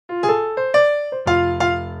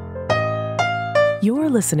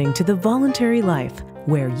You're listening to The Voluntary Life,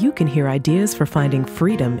 where you can hear ideas for finding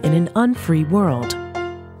freedom in an unfree world.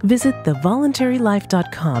 Visit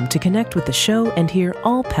thevoluntarylife.com to connect with the show and hear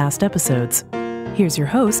all past episodes. Here's your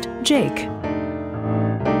host, Jake.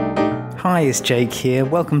 Hi, it's Jake here.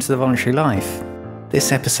 Welcome to The Voluntary Life.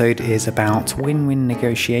 This episode is about win-win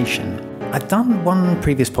negotiation. I've done one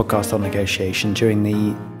previous podcast on negotiation during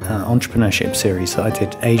the entrepreneurship series that I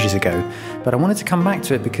did ages ago, but I wanted to come back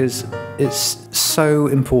to it because it's so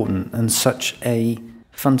important and such a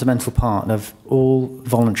fundamental part of all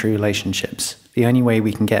voluntary relationships. The only way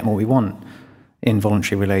we can get what we want in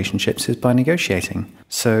voluntary relationships is by negotiating.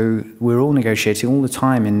 So we're all negotiating all the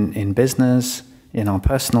time in business, in our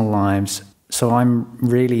personal lives. So I'm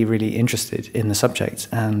really, really interested in the subject,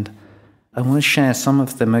 and I want to share some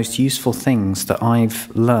of the most useful things that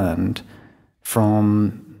I've learned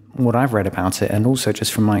from what I've read about it, and also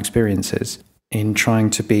just from my experiences in trying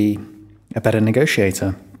to be a better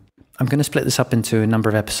negotiator. I'm going to split this up into a number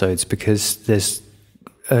of episodes because there's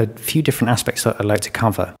a few different aspects that I'd like to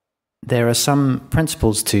cover. There are some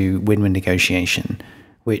principles to win-win negotiation,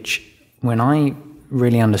 which when I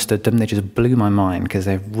really understood them, they just blew my mind because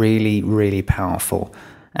they're really, really powerful.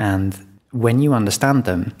 And when you understand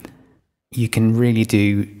them, you can really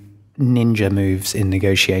do ninja moves in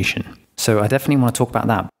negotiation. So I definitely want to talk about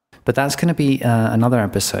that. But that's going to be another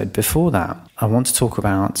episode. Before that, I want to talk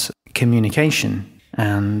about communication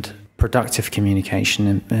and productive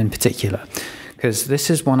communication in particular, because this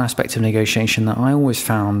is one aspect of negotiation that I always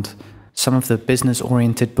found some of the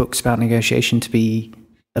business-oriented books about negotiation to be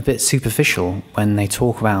a bit superficial when they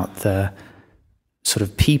talk about the sort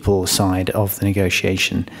of people side of the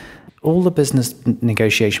negotiation. All the business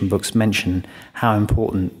negotiation books mention how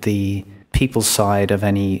important the people side of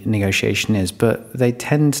any negotiation is, but they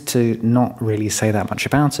tend to not really say that much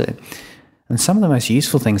about it. And some of the most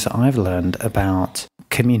useful things that I've learned about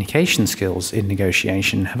communication skills in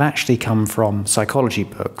negotiation have actually come from psychology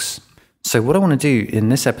books. So what I want to do in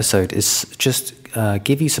this episode is just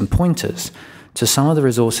give you some pointers to some of the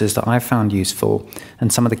resources that I've found useful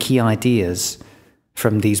and some of the key ideas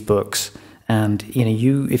from these books. And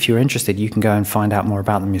if you're interested, you can go and find out more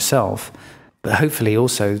about them yourself. But hopefully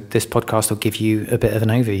also this podcast will give you a bit of an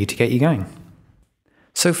overview to get you going.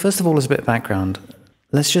 So first of all, as a bit of background,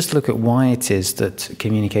 let's just look at why it is that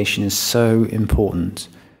communication is so important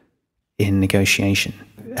in negotiation.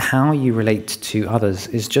 How you relate to others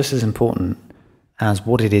is just as important as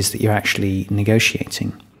what it is that you're actually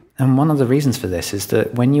negotiating. And one of the reasons for this is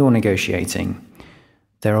that when you're negotiating,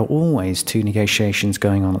 there are always two negotiations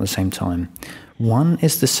going on at the same time. One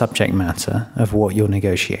is the subject matter of what you're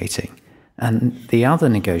negotiating, and the other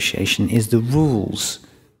negotiation is the rules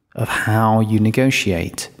of how you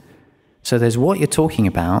negotiate. So there's what you're talking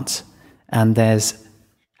about, and there's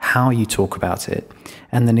how you talk about it.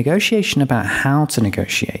 And the negotiation about how to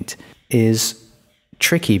negotiate is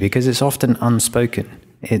tricky because it's often unspoken.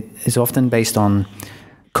 It is often based on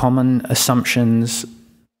common assumptions,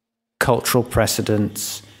 cultural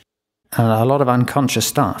precedents, and a lot of unconscious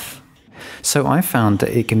stuff. So I found that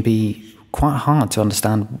it can be quite hard to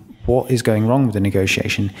understand what is going wrong with the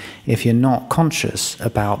negotiation if you're not conscious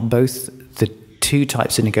about both the two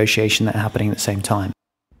types of negotiation that are happening at the same time.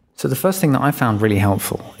 So the first thing that I found really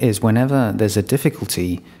helpful is whenever there's a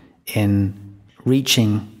difficulty in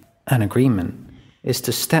reaching an agreement is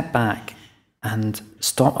to step back and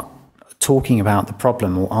stop talking about the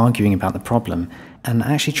problem or arguing about the problem and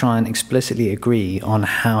actually try and explicitly agree on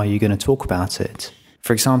how you're going to talk about it.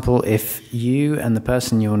 For example, if you and the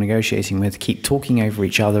person you're negotiating with keep talking over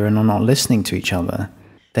each other and are not listening to each other,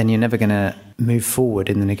 then you're never going to move forward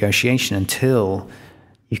in the negotiation until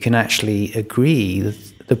you can actually agree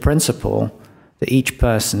the principle that each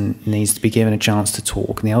person needs to be given a chance to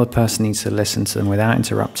talk and the other person needs to listen to them without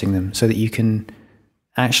interrupting them so that you can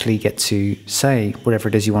actually get to say whatever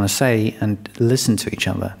it is you want to say and listen to each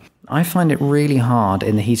other. I find it really hard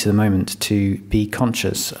in the heat of the moment to be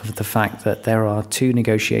conscious of the fact that there are two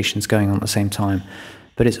negotiations going on at the same time,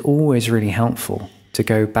 but it's always really helpful to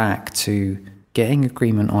go back to getting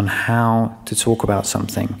agreement on how to talk about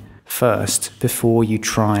something first before you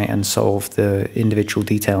try and solve the individual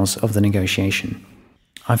details of the negotiation.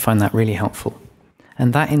 I find that really helpful.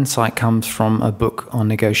 And that insight comes from a book on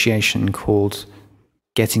negotiation called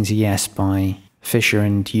Getting to Yes by Fischer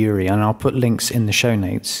and Ury, and I'll put links in the show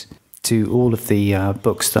notes to all of the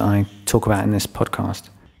books that I talk about in this podcast.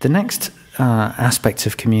 The next aspect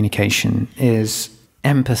of communication is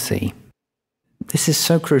empathy. This is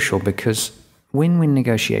so crucial because win-win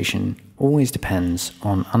negotiation always depends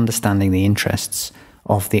on understanding the interests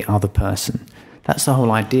of the other person. That's the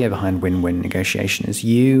whole idea behind win-win negotiation, is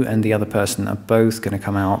you and the other person are both going to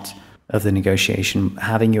come out of the negotiation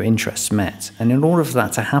having your interests met. And in order for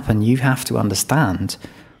that to happen, you have to understand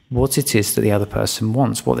what it is that the other person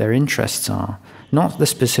wants, what their interests are. Not the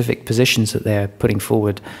specific positions that they're putting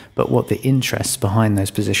forward, but what the interests behind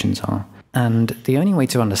those positions are. And the only way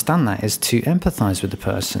to understand that is to empathize with the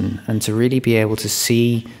person and to really be able to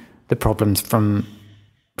see the problems from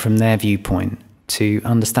their viewpoint, to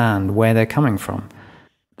understand where they're coming from.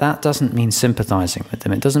 That doesn't mean sympathizing with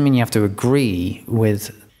them. It doesn't mean you have to agree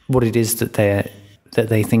with what it is that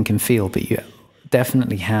they think and feel, but you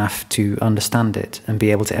definitely have to understand it and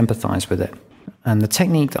be able to empathize with it. And the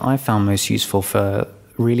technique that I found most useful for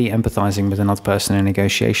really empathizing with another person in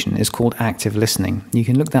negotiation is called active listening. You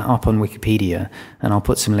can look that up on Wikipedia, and I'll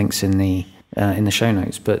put some links in the show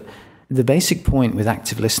notes. But the basic point with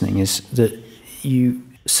active listening is that you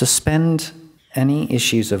suspend any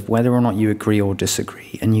issues of whether or not you agree or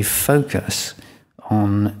disagree, and you focus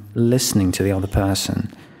on listening to the other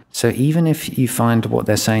person. So even if you find what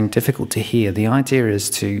they're saying difficult to hear, the idea is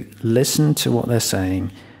to listen to what they're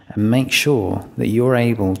saying and make sure that you're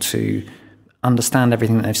able to understand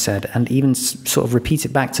everything that they've said, and even sort of repeat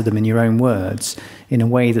it back to them in your own words in a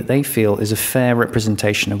way that they feel is a fair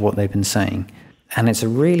representation of what they've been saying. And it's a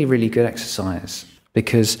really, really good exercise,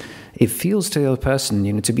 because it feels to the other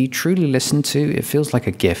person, to be truly listened to, it feels like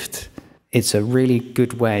a gift. It's a really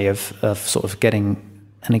good way of sort of getting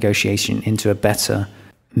a negotiation into a better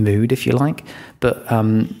mood, if you like. But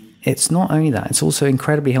it's not only that, it's also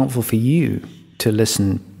incredibly helpful for you to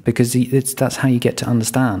listen, because that's how you get to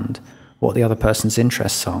understand what the other person's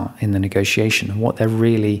interests are in the negotiation, and what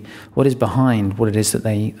is behind what it is that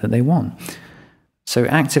they want. So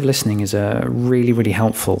active listening is a really, really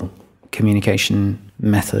helpful communication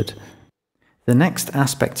method. The next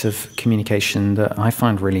aspect of communication that I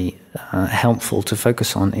find really helpful to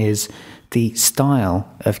focus on is the style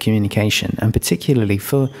of communication, and particularly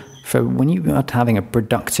for when you are having a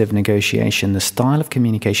productive negotiation, the style of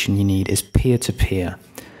communication you need is peer-to-peer.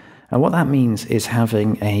 And what that means is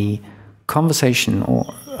having a conversation or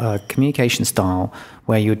a communication style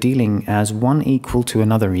where you're dealing as one equal to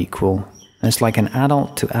another equal. It's like an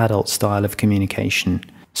adult-to-adult style of communication.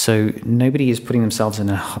 So nobody is putting themselves in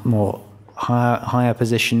a more higher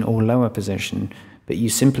position or lower position, but you're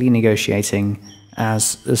simply negotiating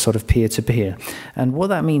as a sort of peer-to-peer. And what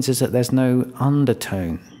that means is that there's no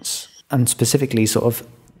undertones, and specifically sort of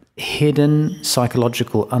hidden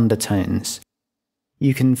psychological undertones.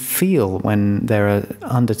 You can feel when there are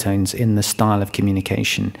undertones in the style of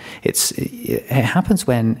communication. It happens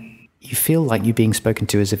when you feel like you're being spoken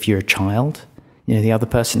to as if you're a child. The other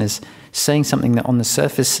person is saying something that on the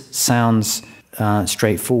surface sounds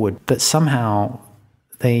straightforward, but somehow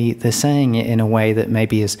they're saying it in a way that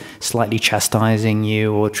maybe is slightly chastising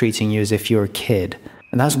you or treating you as if you're a kid.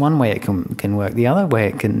 And that's one way it can work. The other way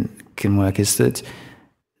it can work is that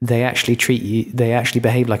they actually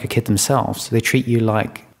behave like a kid themselves. They treat you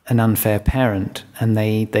like an unfair parent, and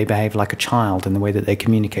they behave like a child in the way that they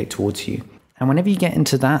communicate towards you. And whenever you get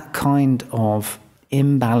into that kind of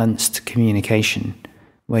imbalanced communication,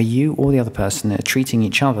 where you or the other person are treating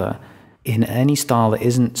each other in any style that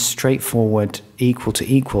isn't straightforward, equal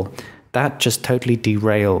to equal, that just totally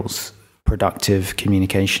derails productive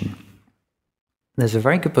communication. There's a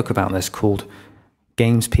very good book about this called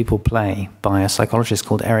Games People Play by a psychologist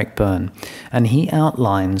called Eric Berne, and he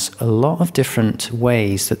outlines a lot of different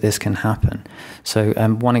ways that this can happen. So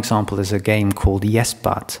one example is a game called Yes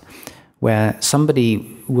But, where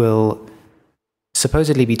somebody will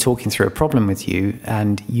supposedly be talking through a problem with you,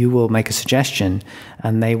 and you will make a suggestion,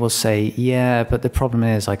 and they will say, yeah, but the problem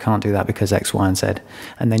is I can't do that because X, Y, and Z.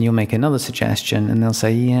 And then you'll make another suggestion, and they'll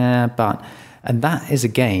say, yeah, but... And that is a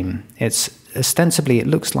game. It's ostensibly, it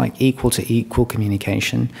looks like equal to equal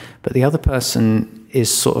communication, but the other person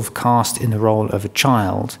is sort of cast in the role of a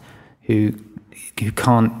child who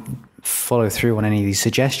can't follow through on any of these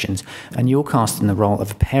suggestions. And you're cast in the role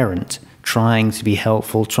of a parent trying to be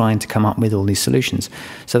helpful, trying to come up with all these solutions.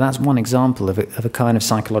 So that's one example of a kind of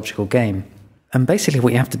psychological game. And basically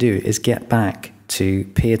what you have to do is get back to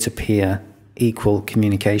peer-to-peer equal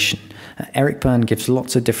communication. Eric Berne gives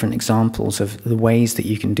lots of different examples of the ways that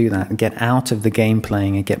you can do that and get out of the game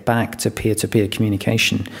playing and get back to peer-to-peer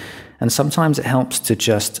communication. And sometimes it helps to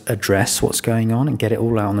just address what's going on and get it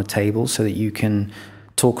all out on the table so that you can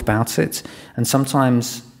talk about it. And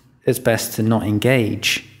sometimes it's best to not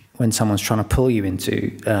engage when someone's trying to pull you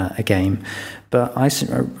into a game. But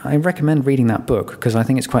I recommend reading that book because I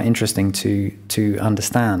think it's quite interesting to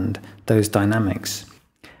understand those dynamics.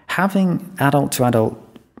 Having adult-to-adult,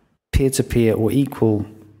 peer-to-peer or equal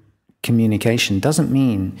communication doesn't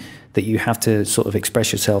mean that you have to sort of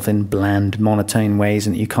express yourself in bland, monotone ways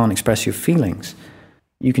and that you can't express your feelings.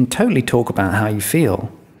 You can totally talk about how you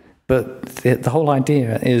feel, but the whole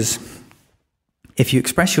idea is if you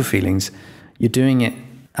express your feelings, you're doing it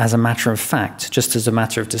as a matter of fact, just as a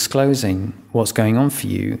matter of disclosing what's going on for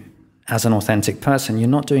you as an authentic person. You're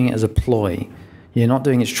not doing it as a ploy. You're not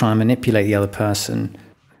doing it to try and manipulate the other person.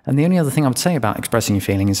 And the only other thing I would say about expressing your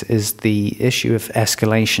feelings is the issue of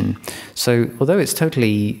escalation. So although it's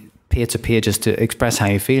totally peer-to-peer just to express how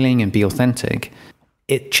you're feeling and be authentic,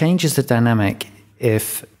 it changes the dynamic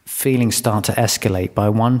if feelings start to escalate by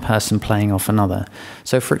one person playing off another.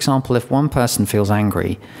 So for example, if one person feels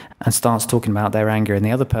angry and starts talking about their anger and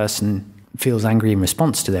the other person feels angry in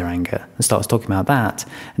response to their anger and starts talking about that,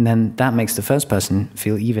 and then that makes the first person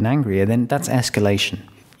feel even angrier, then that's escalation.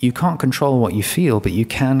 You can't control what you feel, but you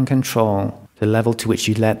can control the level to which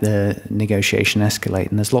you let the negotiation escalate.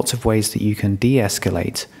 And there's lots of ways that you can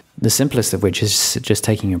de-escalate, the simplest of which is just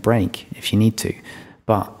taking a break if you need to.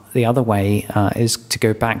 But the other way is to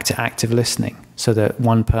go back to active listening, so that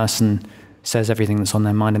one person says everything that's on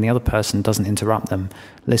their mind and the other person doesn't interrupt them,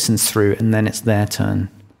 listens through, and then it's their turn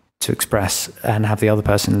to express and have the other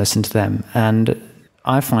person listen to them. And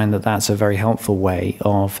I find that that's a very helpful way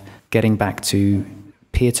of getting back to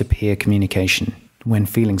peer-to-peer communication when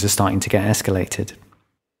feelings are starting to get escalated.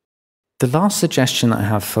 The last suggestion I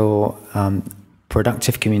have for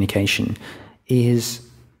productive communication is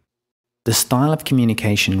the style of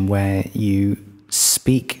communication where you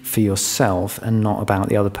speak for yourself and not about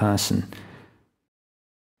the other person.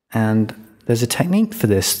 And there's a technique for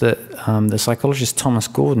this that the psychologist Thomas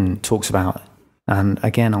Gordon talks about. And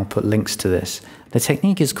again, I'll put links to this. The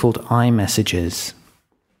technique is called I-Messages.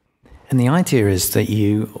 And the idea is that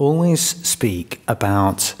you always speak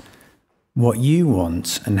about what you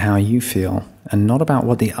want and how you feel, and not about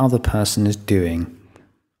what the other person is doing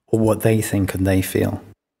or what they think and they feel.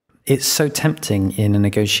 It's so tempting in a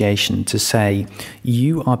negotiation to say,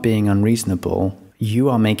 you are being unreasonable, you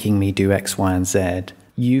are making me do X, Y, and Z,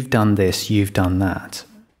 you've done this, you've done that.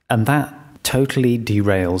 And that totally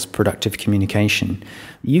derails productive communication.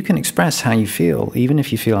 You can express how you feel, even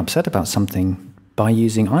if you feel upset about something, by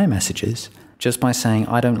using I-messages, just by saying,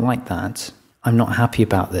 I don't like that, I'm not happy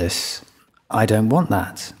about this, I don't want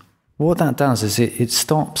that. What that does is it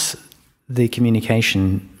stops the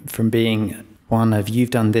communication from being one of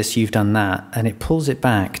you've done this, you've done that, and it pulls it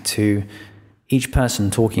back to each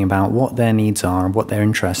person talking about what their needs are and what their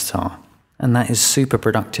interests are. And that is super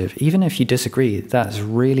productive. Even if you disagree, that's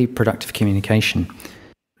really productive communication.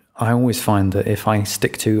 I always find that if I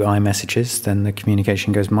stick to I-messages, then the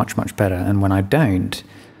communication goes much, much better. And when I don't,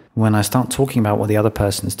 when I start talking about what the other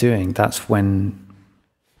person's doing, that's when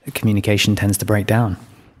communication tends to break down.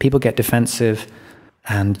 People get defensive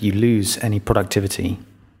and you lose any productivity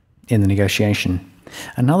in the negotiation.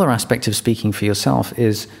 Another aspect of speaking for yourself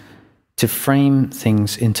is to frame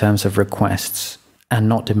things in terms of requests and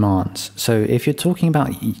not demands. So if you're talking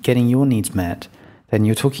about getting your needs met, then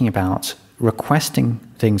you're talking about requesting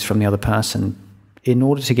things from the other person in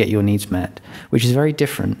order to get your needs met, which is very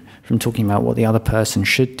different from talking about what the other person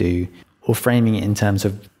should do or framing it in terms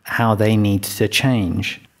of how they need to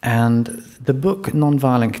change. And the book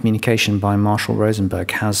Nonviolent Communication by Marshall Rosenberg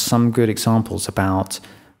has some good examples about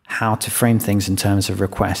how to frame things in terms of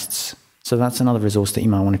requests. So that's another resource that you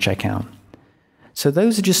might want to check out. So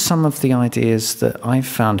those are just some of the ideas that I've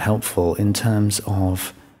found helpful in terms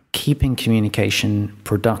of keeping communication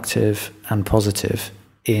productive and positive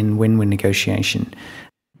in win-win negotiation.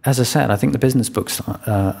 As I said, I think the business books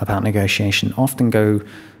about negotiation often go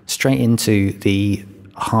straight into the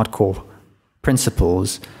hardcore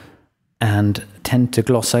principles and tend to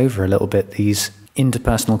gloss over a little bit these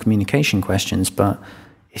interpersonal communication questions. But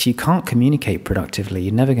if you can't communicate productively,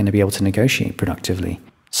 you're never going to be able to negotiate productively.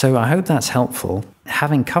 So I hope that's helpful.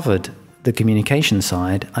 Having covered the communication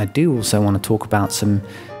side, I do also want to talk about some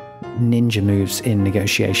ninja moves in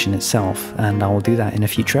negotiation itself, and I will do that in a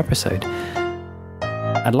future episode.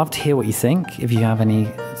 I'd love to hear what you think. If you have any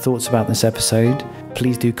thoughts about this episode,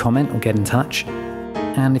 please do comment or get in touch.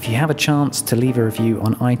 And if you have a chance to leave a review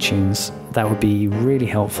on iTunes, that would be really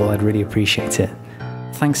helpful. I'd really appreciate it.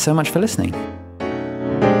 Thanks so much for listening.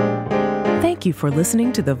 Thank you for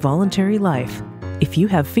listening to The Voluntary Life. If you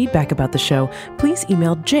have feedback about the show, please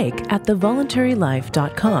email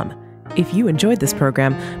jake@thevoluntarylife.com. If you enjoyed this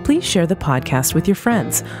program, please share the podcast with your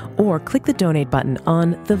friends or click the donate button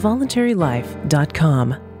on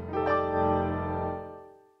thevoluntarylife.com.